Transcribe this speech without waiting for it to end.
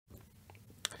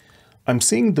I'm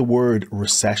seeing the word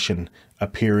recession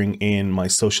appearing in my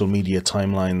social media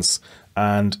timelines,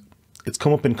 and it's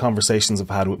come up in conversations I've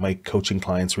had with my coaching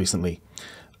clients recently.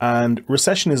 And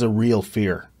recession is a real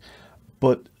fear,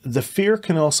 but the fear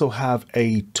can also have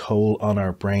a toll on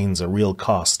our brains, a real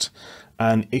cost,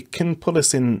 and it can put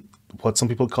us in what some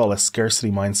people call a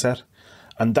scarcity mindset.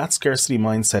 And that scarcity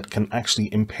mindset can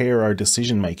actually impair our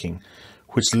decision making,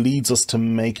 which leads us to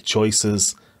make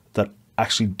choices that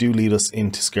actually do lead us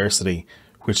into scarcity,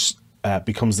 which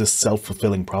becomes this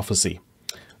self-fulfilling prophecy.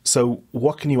 So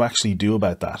what can you actually do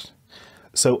about that?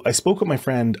 So I spoke with my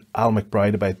friend Al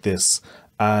McBride about this,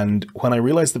 and when I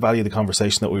realized the value of the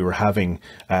conversation that we were having,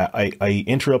 I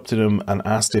interrupted him and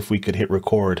asked if we could hit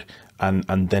record,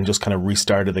 and then just kind of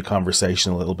restarted the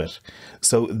conversation a little bit.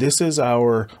 So this is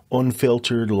our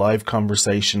unfiltered live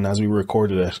conversation as we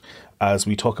recorded it, as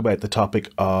we talk about the topic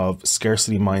of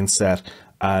scarcity mindset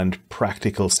and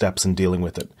practical steps in dealing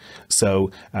with it. So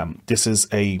this is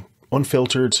a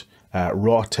unfiltered,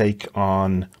 raw take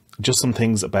on just some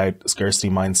things about scarcity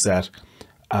mindset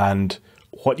and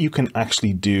what you can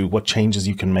actually do, what changes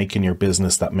you can make in your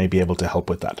business that may be able to help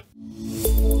with that.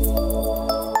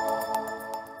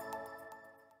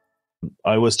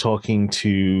 I was talking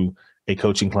to a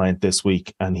coaching client this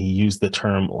week, and he used the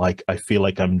term like, I feel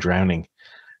like I'm drowning,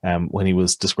 when he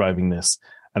was describing this.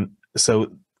 And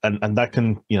so, and that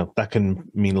can, that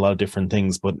can mean a lot of different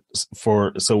things, but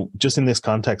so just in this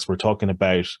context, we're talking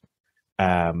about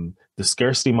the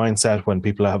scarcity mindset when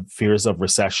people have fears of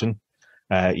recession.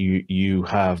 You've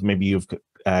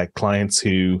clients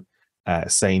who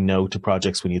say no to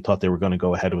projects when you thought they were going to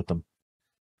go ahead with them.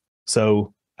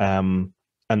 So, and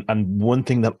one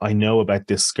thing that I know about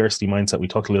this scarcity mindset, we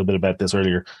talked a little bit about this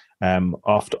earlier,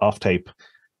 off tape,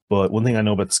 but one thing I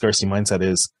know about the scarcity mindset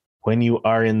is when you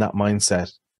are in that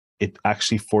mindset, it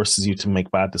actually forces you to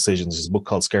make bad decisions. There's a book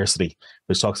called Scarcity,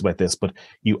 which talks about this, but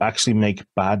you actually make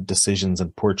bad decisions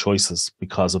and poor choices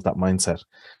because of that mindset.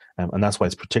 And that's why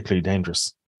it's particularly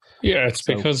dangerous. Yeah, it's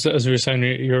because, as we were saying,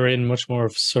 you're in much more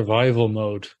of survival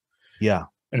mode. Yeah.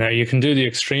 Now, you can do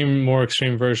the more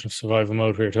extreme version of survival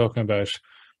mode where you're talking about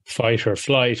fight or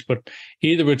flight, but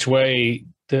either which way,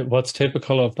 what's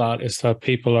typical of that is that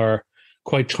people are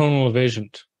quite tunnel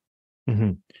visioned.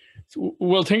 Mm-hmm.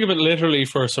 Well, think of it literally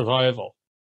for survival.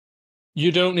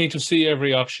 You don't need to see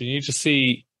every option. You need to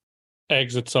see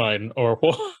exit sign or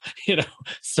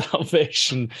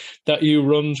salvation that you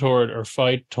run toward or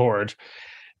fight toward,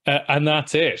 and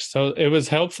that's it. So it was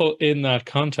helpful in that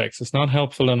context. It's not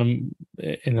helpful in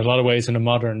a lot of ways in a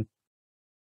modern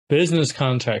business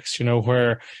context,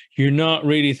 where you're not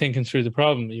really thinking through the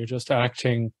problem. You're just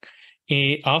acting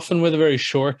often with a very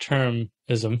short-termism.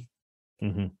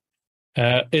 Mm-hmm.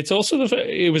 It's also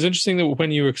it was interesting that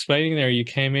when you were explaining there, you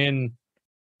came in,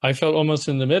 I felt almost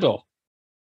in the middle.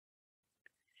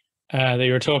 That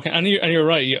you were talking, and you're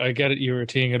right. I get it. You were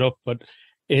teeing it up, but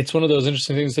it's one of those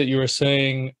interesting things that you were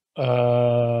saying.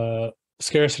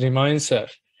 Scarcity mindset,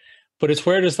 but it's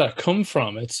where does that come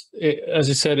from? As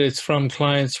you said, it's from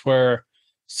clients where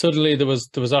suddenly there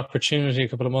was opportunity a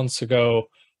couple of months ago,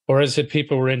 or is it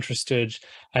people were interested,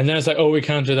 and then it's like, oh, we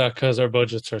can't do that because our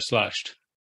budgets are slashed.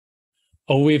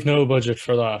 Oh, we've no budget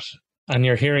for that, and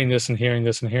you're hearing this and hearing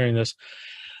this and hearing this,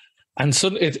 and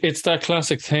so it's that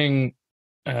classic thing.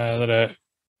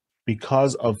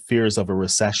 Because of fears of a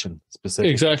recession,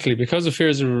 specifically. Exactly, because of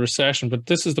fears of a recession. But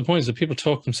this is the point, is that people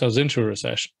talk themselves into a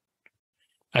recession.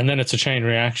 And then it's a chain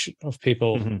reaction of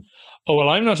people, mm-hmm. Oh, well,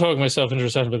 I'm not talking myself into a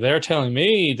recession, but they're telling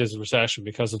me there's a recession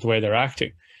because of the way they're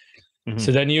acting. Mm-hmm.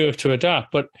 So then you have to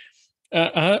adapt. But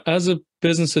as a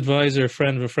business advisor,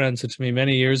 friend of a friend said to me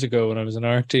many years ago when I was an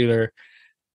art dealer,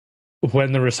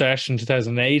 when the recession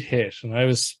 2008 hit, and I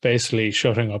was basically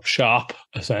shutting up shop,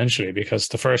 essentially, because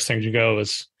the first thing to go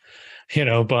is,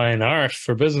 buying art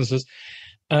for businesses.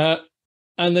 And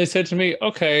they said to me,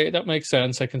 okay, that makes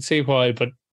sense. I can see why. But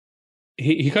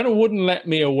he kind of wouldn't let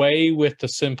me away with the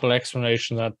simple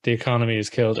explanation that the economy has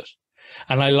killed it.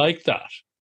 And I liked that.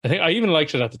 I think I even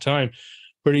liked it at the time,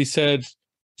 where he said,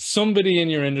 somebody in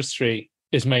your industry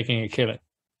is making a killing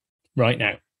right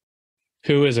now.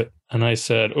 Who is it? And I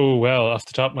said, oh, well, off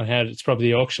the top of my head, it's probably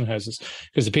the auction houses,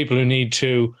 because the people who need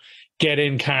to get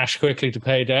in cash quickly to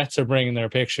pay debts are bringing their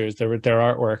pictures, their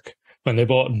artwork when they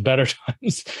bought in better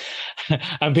times.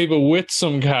 And people with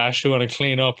some cash who want to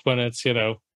clean up when it's,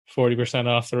 40%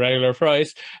 off the regular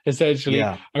price, essentially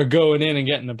are going in and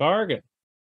getting a bargain.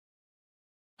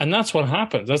 And that's what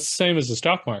happens. That's the same as the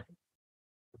stock market.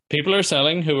 People are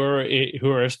selling who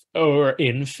are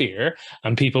in fear,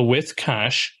 and people with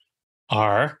cash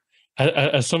are,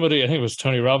 as somebody, I think it was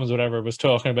Tony Robbins, whatever, was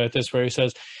talking about this, where he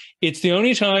says, It's the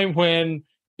only time when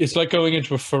it's like going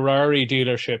into a Ferrari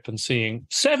dealership and seeing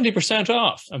 70%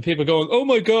 off and people going, oh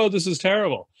my God, this is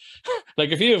terrible.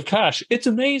 Like if you have cash, it's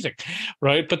amazing,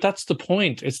 right? But that's the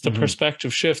point. It's the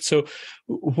perspective shift. So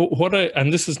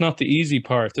and this is not the easy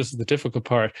part, this is the difficult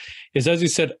part, is as you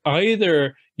said,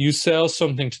 either you sell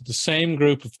something to the same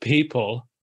group of people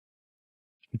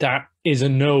that is a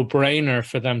no-brainer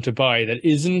for them to buy, that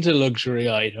isn't a luxury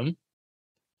item,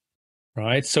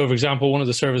 right? So for example, one of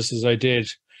the services I did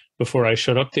before I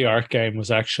shut up the art game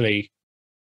was actually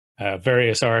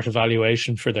various art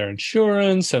evaluation for their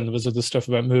insurance, and there was other stuff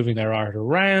about moving their art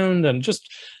around and just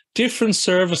different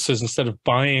services instead of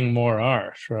buying more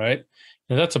art, right?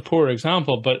 Now that's a poor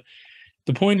example, but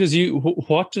the point is,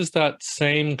 what does that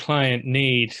same client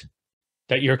need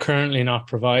that you're currently not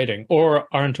providing or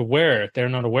aren't aware, they're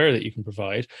not aware that you can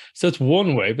provide? So that's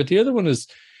one way, but the other one is,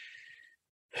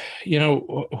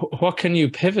 what can you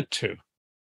pivot to?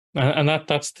 And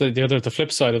that's the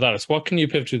flip side of that, is what can you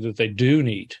pivot to that they do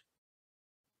need?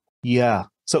 Yeah.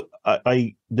 So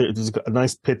there's a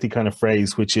nice pithy kind of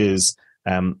phrase, which is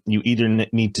you either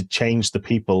need to change the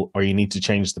people or you need to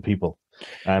change the people.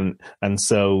 And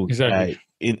so exactly.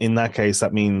 In that case,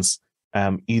 that means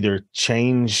either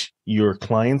change your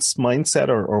client's mindset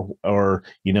or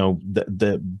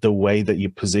the way that you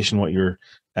position what you're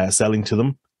selling to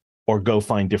them, or go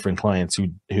find different clients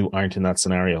who aren't in that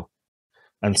scenario.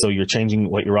 And so you're changing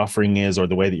what your offering is, or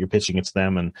the way that you're pitching it to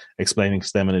them and explaining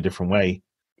to them in a different way.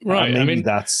 Right. Maybe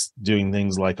that's doing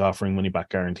things like offering money back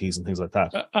guarantees and things like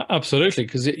that. Absolutely,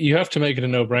 because you have to make it a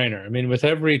no-brainer. I mean, with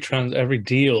every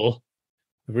deal,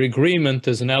 every agreement,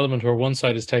 there's an element where one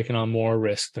side is taking on more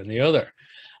risk than the other.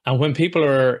 And when people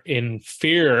are in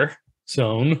fear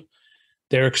zone,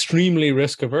 they're extremely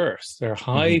risk averse. They're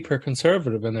hyper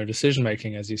conservative in their decision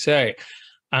making, as you say.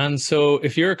 And so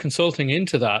if you're consulting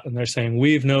into that and they're saying,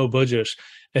 we've no budget,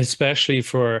 especially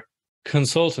for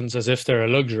consultants as if they're a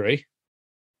luxury,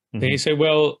 then you say,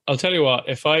 well, I'll tell you what,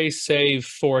 if I save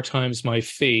 4 times my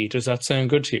fee, does that sound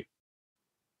good to you?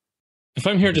 If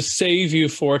I'm here to save you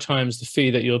 4 times the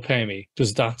fee that you'll pay me,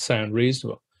 does that sound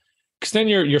reasonable? Because then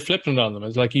you're flipping it on them.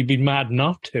 It's like you'd be mad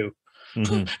not to,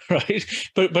 right?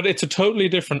 But it's a totally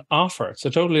different offer. It's a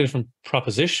totally different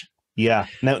proposition. Yeah.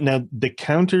 Now the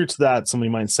counter to that, somebody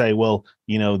might say, well,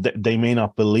 they may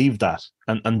not believe that,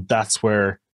 and that's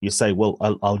where you say, well,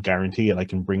 I'll guarantee it. I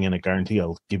can bring in a guarantee.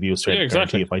 I'll give you a straight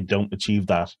guarantee if I don't achieve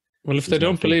that. Well, if they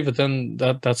don't believe it, then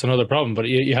that's another problem. But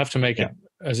you have to make it,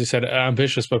 as you said,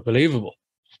 ambitious but believable.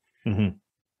 And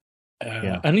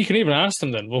you can even ask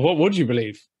them then, well, what would you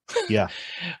believe? Yeah.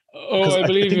 I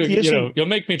believe you'll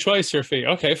make me twice your fee.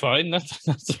 Okay, fine.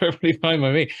 That's perfectly fine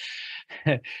by me.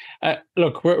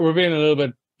 Look, we're being a little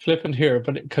bit flippant here,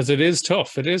 but because it is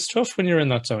tough. It is tough when you're in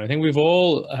that zone. I think we've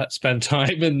all spent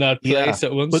time in that place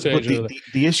at one stage. But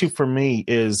the issue for me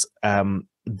is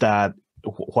that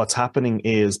what's happening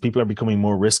is people are becoming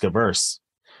more risk averse.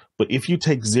 But if you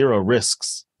take 0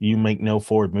 risks, you make no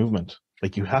forward movement.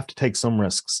 Like, you have to take some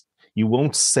risks. You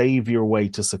won't save your way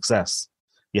to success.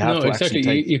 You have to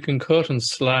exactly. You can cut and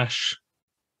slash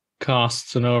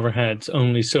costs and overheads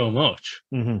only so much.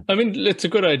 I mean, it's a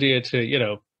good idea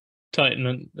to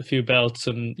tighten a few belts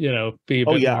and be a bit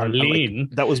more lean.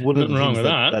 That was one of the things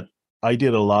that I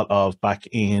did a lot of back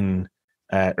in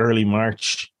early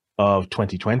March of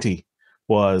 2020.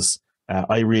 Was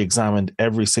I re-examined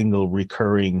every single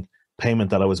recurring payment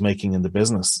that I was making in the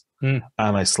business, and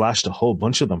I slashed a whole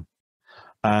bunch of them.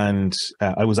 And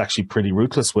I was actually pretty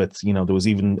ruthless with, there was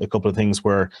even a couple of things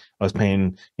where I was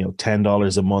paying,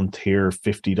 $10 a month here,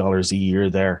 $50 a year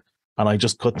there. And I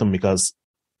just cut them because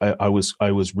I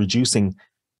was reducing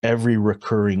every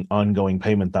recurring ongoing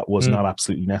payment that was not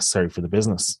absolutely necessary for the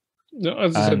business. No,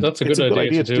 as I said, that's a good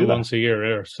idea to do once a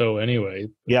year or so anyway.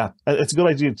 Yeah, it's a good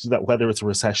idea to do that, whether it's a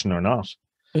recession or not.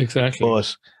 Exactly.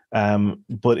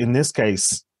 But in this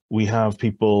case, we have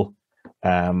people,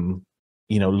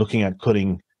 looking at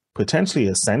cutting potentially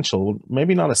essential,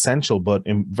 maybe not essential, but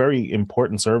very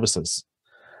important services.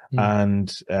 And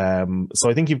so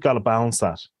I think you've got to balance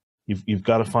that. You've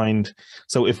got to find.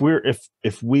 So if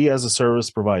we as a service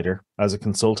provider, as a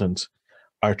consultant,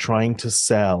 are trying to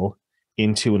sell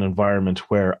into an environment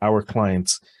where our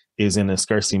clients is in a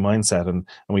scarcity mindset, and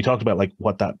we talked about like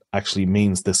what that actually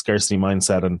means, the scarcity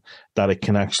mindset, and that it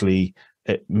can actually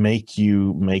make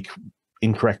you make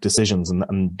incorrect decisions,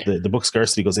 and the book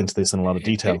Scarcity goes into this in a lot of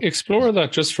detail. Explore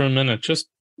that just for a minute. Just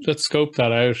let's scope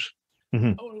that out.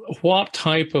 What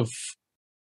type of,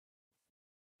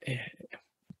 I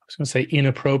was going to say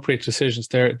inappropriate decisions?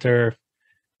 They're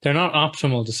They're not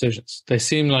optimal decisions. They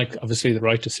seem like obviously the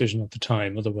right decision at the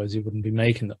time, otherwise you wouldn't be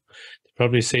making them. They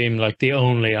probably seem like the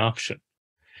only option.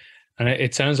 And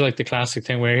it sounds like the classic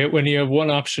thing where when you have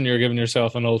one option, you're giving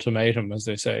yourself an ultimatum, as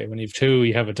they say. When you have two,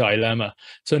 you have a dilemma.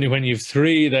 It's only when you have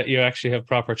three that you actually have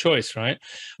proper choice, right?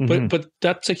 But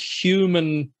that's a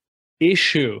human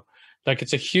issue. Like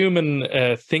it's a human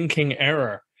thinking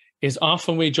error. Is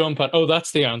often we jump at, oh,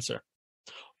 that's the answer.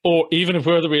 Or even if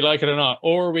whether we like it or not,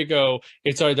 or we go,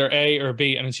 it's either A or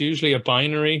B, and it's usually a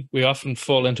binary. We often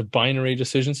fall into binary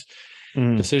decision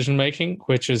making,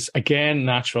 which is again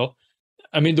natural.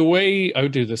 I mean, the way I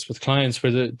would do this with clients,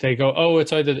 where they go, oh,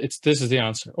 it's either this is the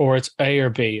answer, or it's A or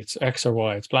B, it's X or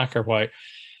Y, it's black or white,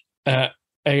 A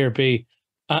or B,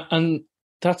 and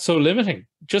that's so limiting.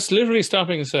 Just literally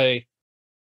stopping and say,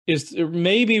 is there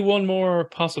maybe one more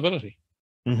possibility,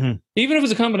 even if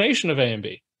it's a combination of A and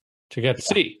B to get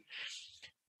C,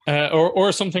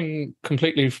 or something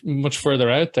completely much further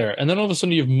out there, and then all of a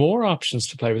sudden you have more options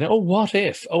to play with. Oh, what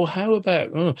if? Oh, how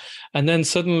about? Oh. And then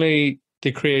suddenly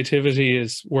the creativity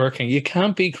is working. You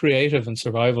can't be creative in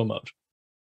survival mode.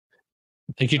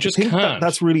 Like you just can't.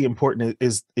 That's really important.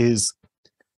 Is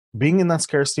being in that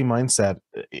scarcity mindset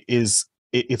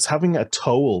it's having a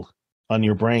toll on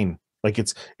your brain. Like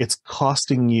it's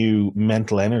costing you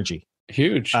mental energy.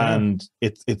 Huge, and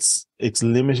it's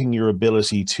limiting your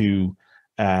ability to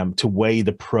weigh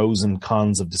the pros and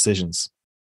cons of decisions.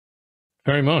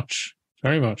 Very much.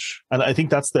 And I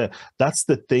think that's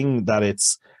the thing that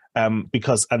it's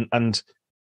because and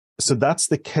so that's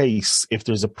the case if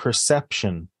there's a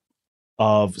perception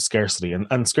of scarcity,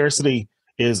 and scarcity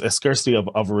is a scarcity of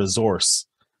a resource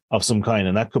of some kind,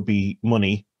 and that could be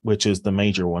money, which is the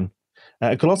major one.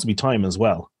 It could also be time as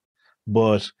well,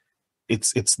 but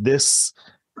it's this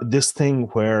thing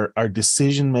where our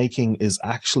decision making is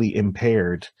actually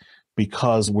impaired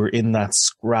because we're in that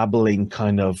scrabbling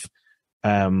kind of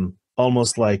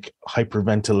almost like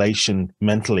hyperventilation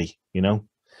mentally,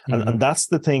 and that's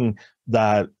the thing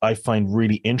that I find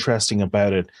really interesting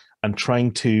about it, and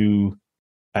trying to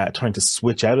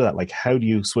switch out of that. Like, how do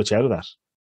you switch out of that?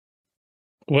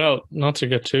 Well, not to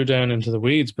get too down into the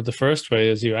weeds, but the first way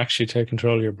is you actually take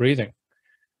control of your breathing.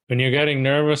 When you're getting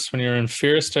nervous, when you're in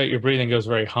fear state, your breathing goes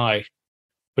very high,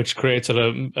 which creates a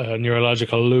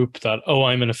neurological loop that, oh,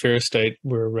 I'm in a fear state,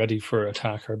 we're ready for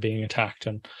attack or being attacked,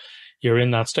 and you're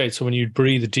in that state. So when you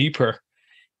breathe deeper,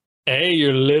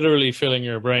 you're literally filling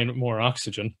your brain with more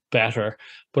oxygen, better,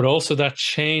 but also that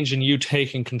change in you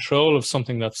taking control of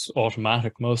something that's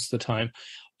automatic most of the time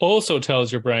also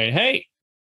tells your brain, hey,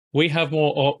 we have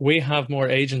more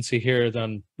agency here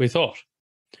than we thought.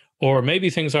 Or maybe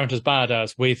things aren't as bad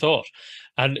as we thought.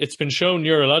 And it's been shown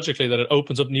neurologically that it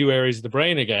opens up new areas of the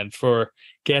brain again for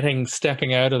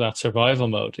stepping out of that survival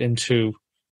mode into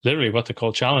literally what they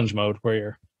call challenge mode, where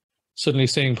you're suddenly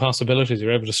seeing possibilities.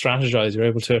 You're able to strategize. You're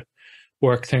able to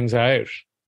work things out,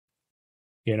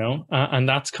 and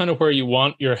that's kind of where you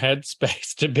want your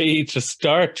headspace to be, to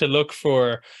start to look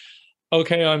for,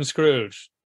 okay, I'm screwed.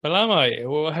 Well, am I?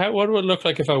 Well, what would it look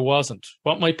like if I wasn't?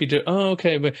 What might be oh,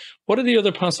 okay, but what are the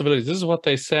other possibilities? This is what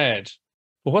they said.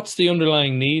 But what's the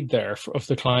underlying need there of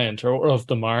the client or of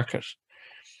the market?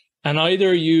 And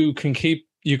either you can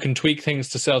tweak things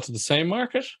to sell to the same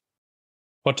market.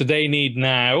 What do they need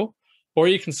now? Or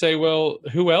you can say, well,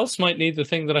 who else might need the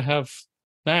thing that I have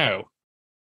now?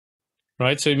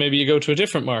 Right? So maybe you go to a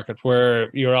different market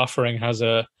where your offering has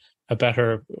a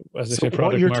better, as I say,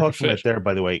 product. What you're market talking fit. about there,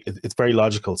 by the way, it's very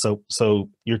logical. So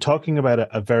you're talking about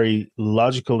a very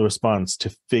logical response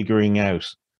to figuring out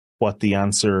what the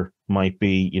answer might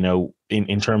be,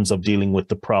 in terms of dealing with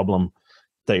the problem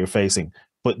that you're facing.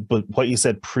 But what you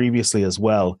said previously as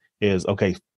well is,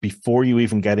 okay, before you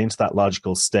even get into that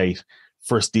logical state,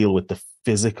 first deal with the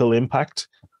physical impact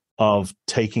of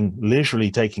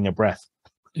literally taking a breath.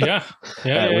 Yeah.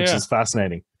 Which is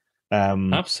fascinating.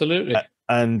 Absolutely.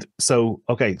 And so,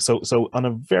 okay, so on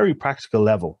a very practical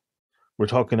level, we're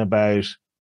talking about,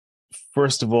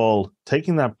 first of all,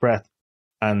 taking that breath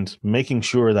and making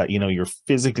sure that, you're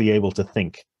physically able to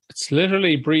think. It's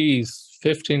literally breathe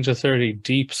 15 to 30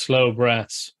 deep, slow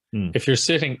breaths. If you're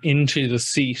sitting into the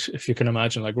seat, if you can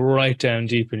imagine, like right down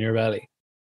deep in your belly.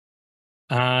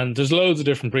 And there's loads of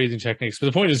different breathing techniques, but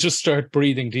the point is just start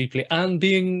breathing deeply and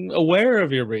being aware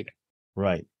of your breathing.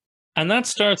 Right. And that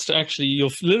starts to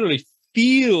you'll literally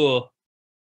feel,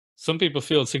 some people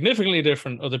feel significantly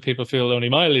different, other people feel only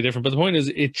mildly different, but the point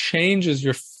is it changes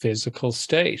your physical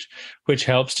state, which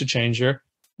helps to change your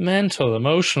mental,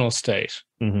 emotional state.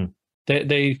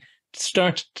 They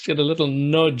start to get a little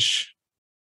nudge,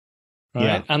 right?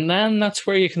 Yeah. And then that's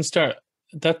where you can start.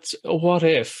 That's a what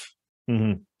if.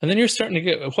 Hmm. And then you're starting to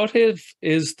get, what if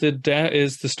is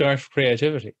the start of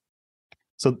creativity?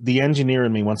 So the engineer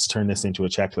in me wants to turn this into a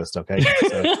checklist, okay?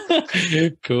 So,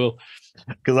 Cool.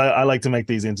 because I like to make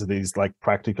these into these like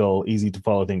practical, easy to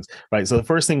follow things, right? So the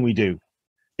first thing we do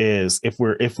is if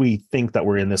we think that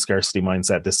we're in this scarcity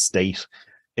mindset, this state,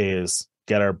 is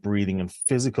get our breathing and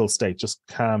physical state, just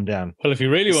calm down. Well, if you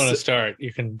really want to start,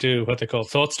 you can do what they call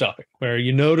thought stopping, where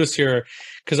you notice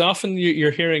because often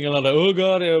you're hearing a lot of, oh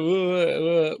God,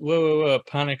 whoa, whoa, whoa,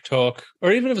 panic talk,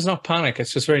 or even if it's not panic,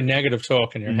 it's just very negative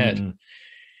talk in your head.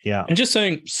 Yeah. And just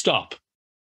saying, stop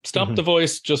the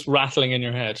voice just rattling in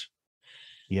your head.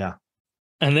 Yeah.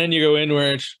 And then you go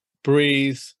inward,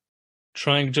 breathe,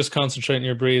 trying to just concentrate on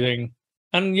your breathing.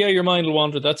 And yeah, your mind will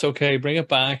wander. That's okay. Bring it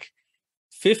back.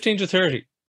 15 to 30.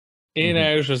 In,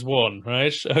 out as one,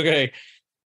 right? Okay.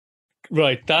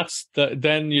 Right.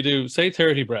 Then you do, say,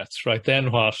 30 breaths, right?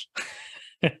 Then what?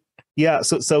 Yeah.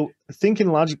 So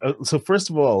thinking logic. So first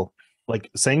of all, like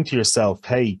saying to yourself,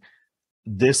 hey,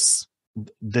 the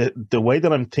way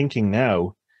that I'm thinking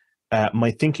now,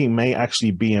 my thinking may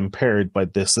actually be impaired by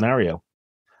this scenario.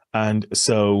 And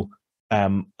so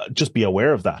just be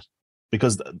aware of that,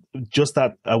 because just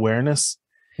that awareness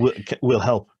will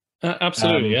help.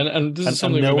 Absolutely. And this is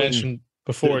something we mentioned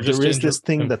before. There is this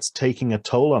thing that's taking a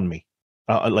toll on me,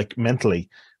 like mentally,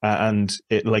 and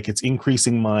it's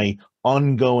increasing my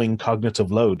ongoing cognitive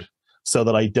load, so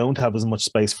that I don't have as much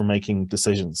space for making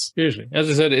decisions. Usually, as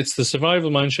I said, it's the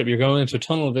survival mindset. You're going into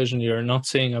tunnel vision. You're not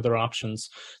seeing other options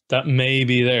that may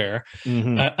be there.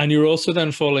 And you're also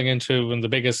then falling into one of the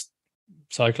biggest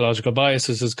psychological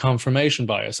biases is confirmation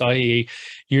bias, i.e.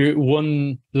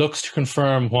 one looks to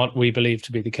confirm what we believe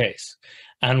to be the case,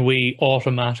 and we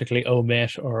automatically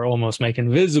omit or almost make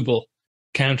invisible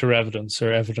counter evidence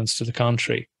or evidence to the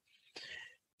contrary.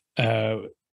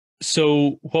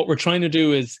 So what we're trying to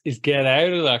do is get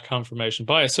out of that confirmation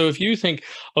bias. So if you think,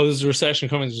 oh, there's a recession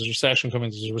coming, there's a recession coming,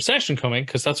 there's a recession coming,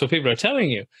 because that's what people are telling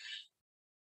you,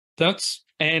 that's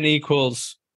N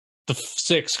equals the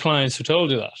 6 clients who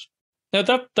told you that. Now,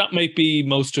 that might be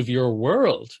most of your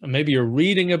world, and maybe you're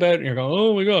reading about it and you're going,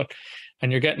 oh my God,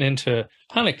 and you're getting into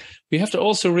panic. But you have to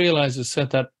also realize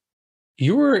that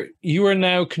you are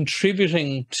now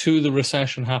contributing to the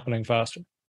recession happening faster.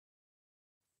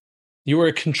 You are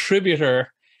a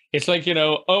contributor. It's like,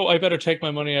 oh, I better take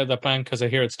my money out of that bank because I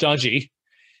hear it's dodgy.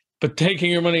 But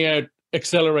taking your money out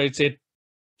accelerates it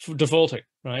defaulting,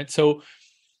 right? So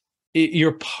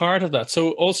you're part of that.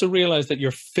 So also realize that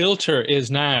your filter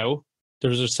is now,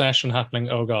 there's a recession happening,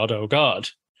 oh God, oh God.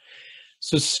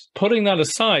 So putting that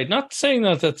aside, not saying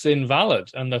that that's invalid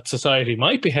and that society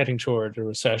might be heading toward a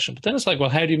recession, but then it's like,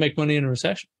 well, how do you make money in a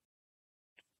recession?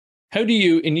 How do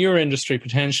you, in your industry,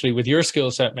 potentially with your skill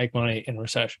set, make money in a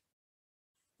recession?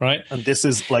 Right. And this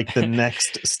is like the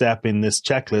next step in this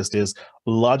checklist is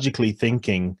logically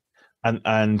thinking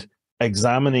and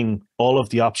examining all of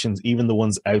the options, even the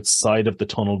ones outside of the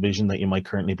tunnel vision that you might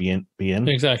currently be in.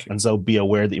 Exactly. And so be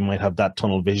aware that you might have that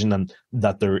tunnel vision and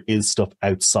that there is stuff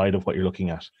outside of what you're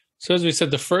looking at. So as we said,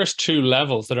 the first 2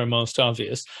 levels that are most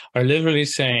obvious are literally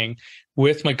saying,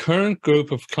 with my current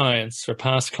group of clients or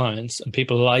past clients and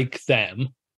people like them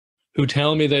who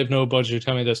tell me they have no budget, who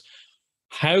tell me this,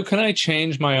 how can I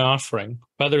change my offering,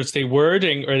 whether it's the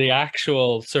wording or the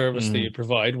actual service that you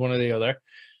provide, one or the other,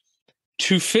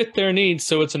 to fit their needs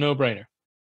so it's a no-brainer?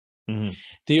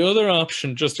 The other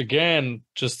option, just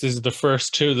this is the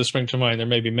first 2 that spring to mind, there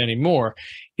may be many more,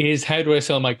 is how do I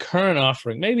sell my current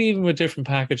offering, maybe even with different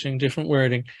packaging, different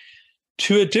wording,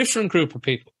 to a different group of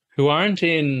people who aren't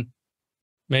in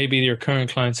maybe your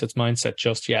current client's mindset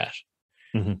just yet,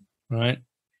 right?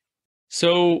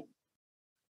 So,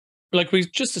 like we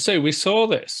saw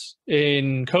this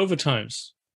in COVID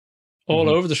times all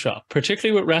over the shop,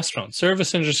 particularly with restaurants.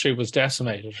 Service industry was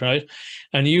decimated, right?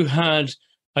 And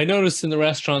I noticed in the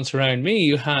restaurants around me,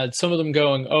 you had some of them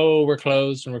going, oh, we're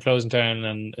closed and we're closing down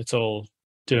and it's all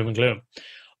doom and gloom.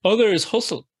 Others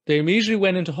hustle. They immediately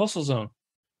went into hustle zone.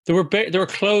 They were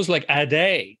closed like a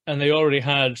day and they already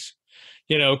had,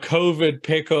 COVID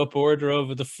pickup, order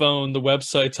over the phone, the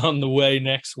website's on the way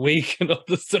next week and all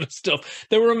this sort of stuff.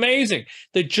 They were amazing.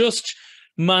 They just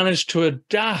managed to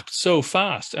adapt so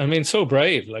fast. I mean, so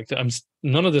brave. Like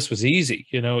none of this was easy,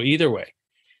 either way.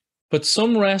 But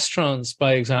some restaurants,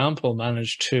 by example,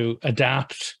 managed to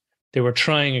adapt. They were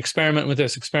trying experiment with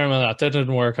this, experiment with that. That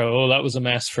didn't work out. Oh, that was a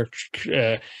mess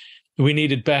we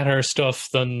needed better stuff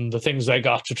than the things they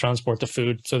got to transport the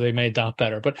food. So they made that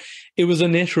better. But it was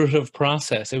an iterative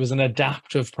process. It was an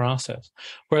adaptive process.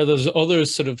 Where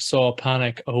others sort of saw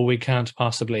panic. Oh, we can't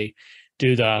possibly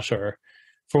do that. Or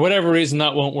for whatever reason,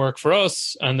 that won't work for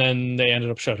us. And then they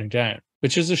ended up shutting down,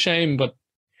 which is a shame. But,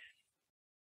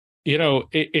 you know,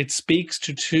 it speaks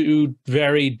to two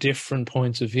very different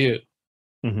points of view.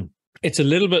 Mm-hmm. It's a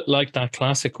little bit like that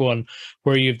classic one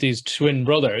where you have these twin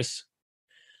brothers,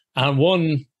 and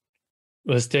one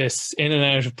was this in and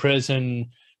out of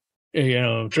prison, you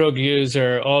know, drug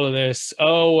user, all of this.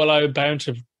 Oh, well, I'm bound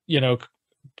to, you know,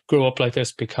 grow up like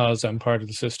this because I'm part of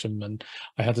the system and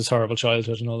I had this horrible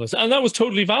childhood and all this. And that was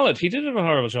totally valid. He did have a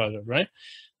horrible childhood, right?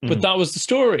 Mm-hmm. But that was the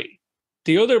story.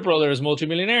 The other brother is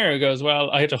multimillionaire. He goes, well,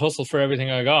 I had to hustle for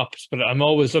everything I got, but I'm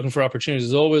always looking for opportunities.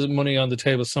 There's always money on the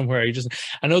table somewhere.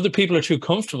 I know that people are too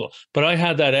comfortable, but I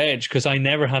had that edge because I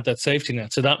never had that safety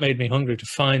net. So that made me hungry to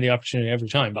find the opportunity every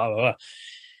time, blah, blah, blah.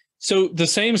 So the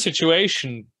same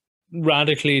situation,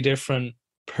 radically different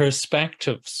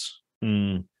perspectives.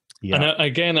 Yeah.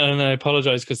 And I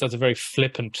apologize because that's a very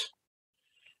flippant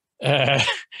and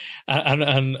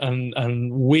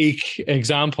weak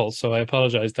example. So I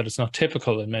apologize that it's not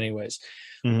typical in many ways.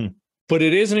 Mm-hmm. But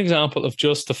it is an example of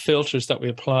just the filters that we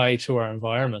apply to our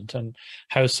environment and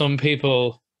how some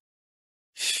people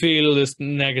feel this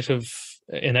negative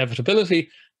inevitability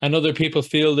and other people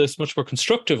feel this much more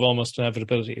constructive almost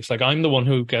inevitability. It's like, I'm the one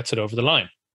who gets it over the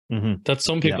line. Mm-hmm. That's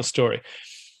some people's story.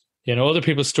 You know, other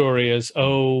people's story is,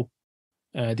 the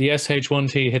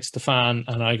SH1T hits the fan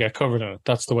and I get covered in it.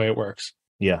 That's the way it works.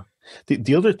 Yeah.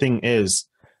 The other thing is,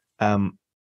 going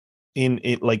back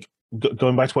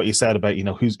to what you said about, you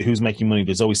know, who's making money,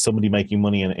 there's always somebody making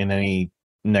money in any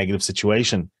negative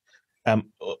situation.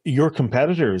 Your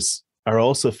competitors are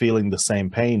also feeling the same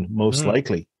pain, most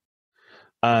likely.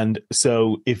 And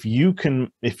so if you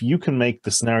can make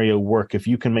the scenario work, if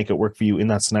you can make it work for you in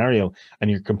that scenario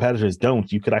and your competitors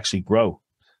don't, you could actually grow.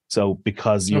 So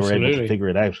because you're able to figure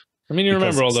it out. I mean, you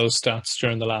remember all those stats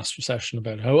during the last recession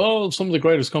about how, some of the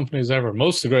greatest companies ever,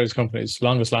 most of the greatest companies,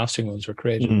 longest lasting ones were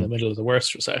created in the middle of the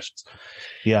worst recessions.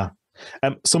 Yeah.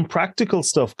 Some practical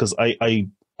stuff, because I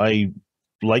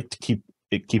like to keep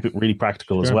it really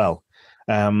practical as well.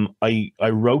 I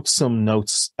wrote some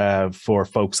notes for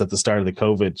folks at the start of the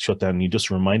COVID shutdown. You just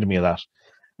reminded me of that.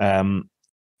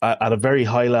 At a very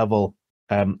high level,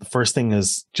 the first thing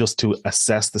is just to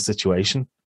assess the situation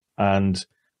and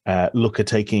look at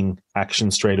taking action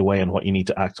straight away on what you need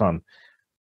to act on.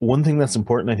 One thing that's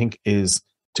important, I think, is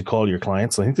to call your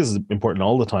clients. I think this is important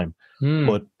all the time,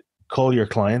 but call your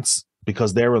clients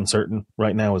because they're uncertain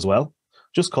right now as well.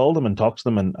 Just call them and talk to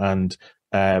them and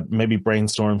maybe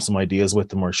brainstorm some ideas with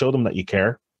them or show them that you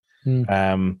care.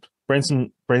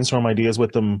 Brainstorm ideas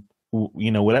with them, you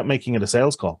know, without making it a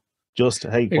sales call. Just,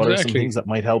 hey, what are some things that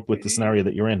might help with the scenario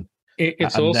that you're in?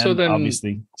 It's and also then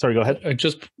obviously, sorry, go ahead. I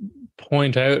just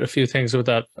point out a few things with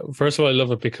that. First of all, I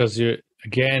love it because you,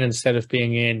 again, instead of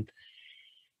being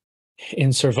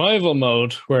in survival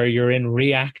mode where you're in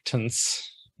reactance,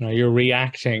 you know, you're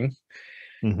reacting.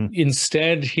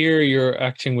 Instead, here you're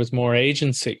acting with more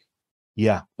agency.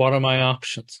 Yeah. What are my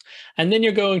options? And then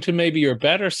you're going to maybe your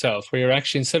better self, where you're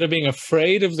actually, instead of being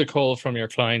afraid of the call from your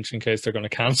client in case they're going to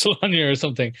cancel on you or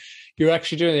something, you're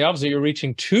actually doing the opposite. You're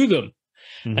reaching to them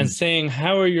and saying,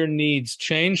 how are your needs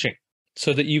changing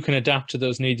so that you can adapt to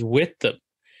those needs with them?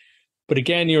 But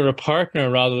again, you're a partner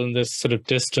rather than this sort of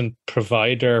distant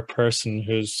provider person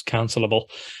who's cancelable.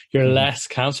 You're less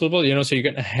cancelable, you know, so you're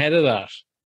getting ahead of that.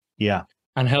 Yeah.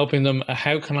 And helping them,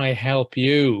 how can I help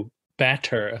you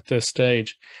better at this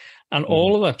stage? And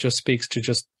all of that just speaks to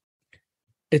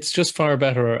it's just far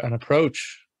better an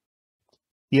approach.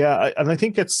 Yeah, and I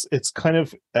think it's kind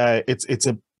of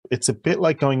it's a bit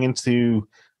like going into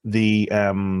the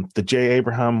J.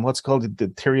 Abraham, what's it called, the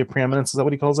theory of preeminence, is that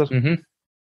what he calls it?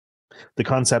 The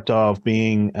concept of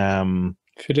being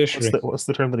fiduciary. What's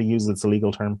the term that he uses? It's a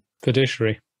legal term.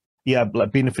 Fiduciary. Yeah,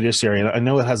 like being a fiduciary. And I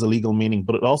know it has a legal meaning,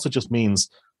 but it also just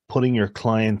means putting your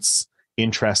client's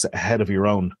interests ahead of your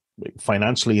own,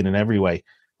 financially and in every way,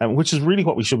 which is really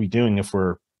what we should be doing if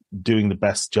we're doing the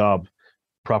best job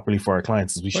properly for our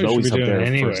clients. Is we should always have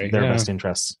their best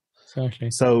interests. Exactly.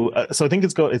 So I think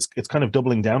it's kind of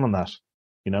doubling down on that,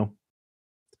 you know.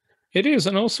 It is,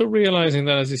 and also realizing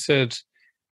that, as you said,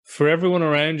 for everyone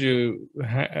around you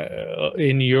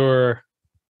in your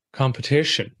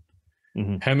competition,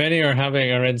 how many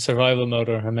are in survival mode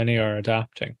or how many are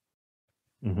adapting,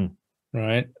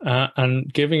 right?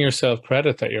 And giving yourself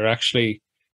credit that you're actually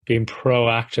being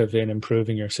proactive in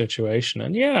improving your situation.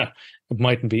 And yeah, it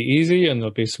mightn't be easy, and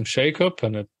there'll be some shakeup,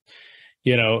 and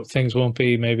things won't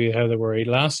be maybe how they were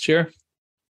last year.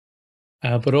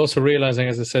 But also realizing,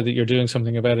 as I said, that you're doing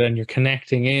something about it and you're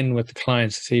connecting in with the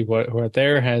clients to see where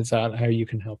their heads at, how you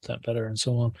can help them better, and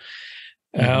so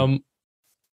on.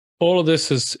 all of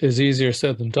this is easier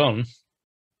said than done.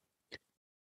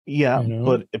 Yeah,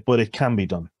 but it can be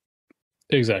done.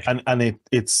 Exactly. And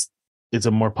it's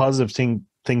a more positive thing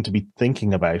to be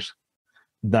thinking about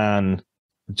than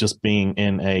just being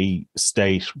in a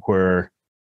state where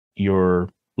you're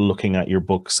looking at your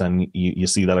books and you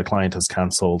see that a client has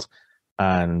cancelled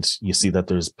and you see that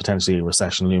there's potentially a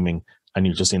recession looming and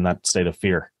you're just in that state of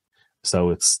fear.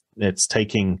 So it's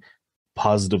taking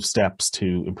positive steps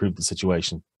to improve the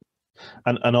situation.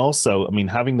 And also, I mean,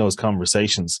 having those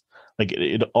conversations, like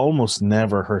it almost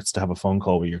never hurts to have a phone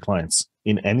call with your clients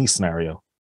in any scenario.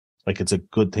 Like it's a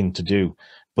good thing to do.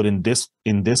 But in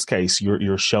this case,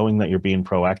 you're showing that you're being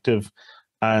proactive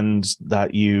and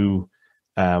that you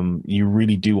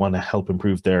really do want to help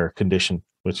improve their condition,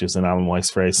 which is an Alan Weiss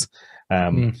phrase.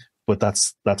 But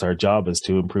that's our job, is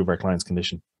to improve our client's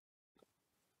condition.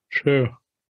 True.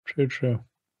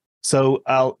 So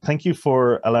Al, thank you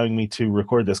for allowing me to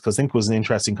record this, because I think it was an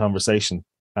interesting conversation.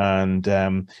 And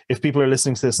if people are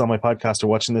listening to this on my podcast or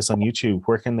watching this on YouTube,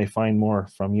 where can they find more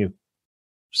from you?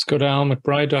 Just go to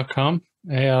almcbride.com,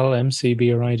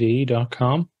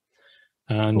 almcbride.com,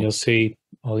 and cool. You'll see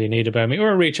all you need about me,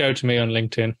 or reach out to me on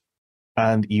LinkedIn.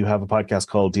 And you have a podcast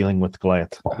called Dealing with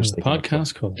Goliath.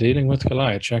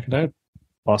 Check it out.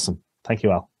 Awesome. Thank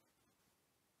you, Al.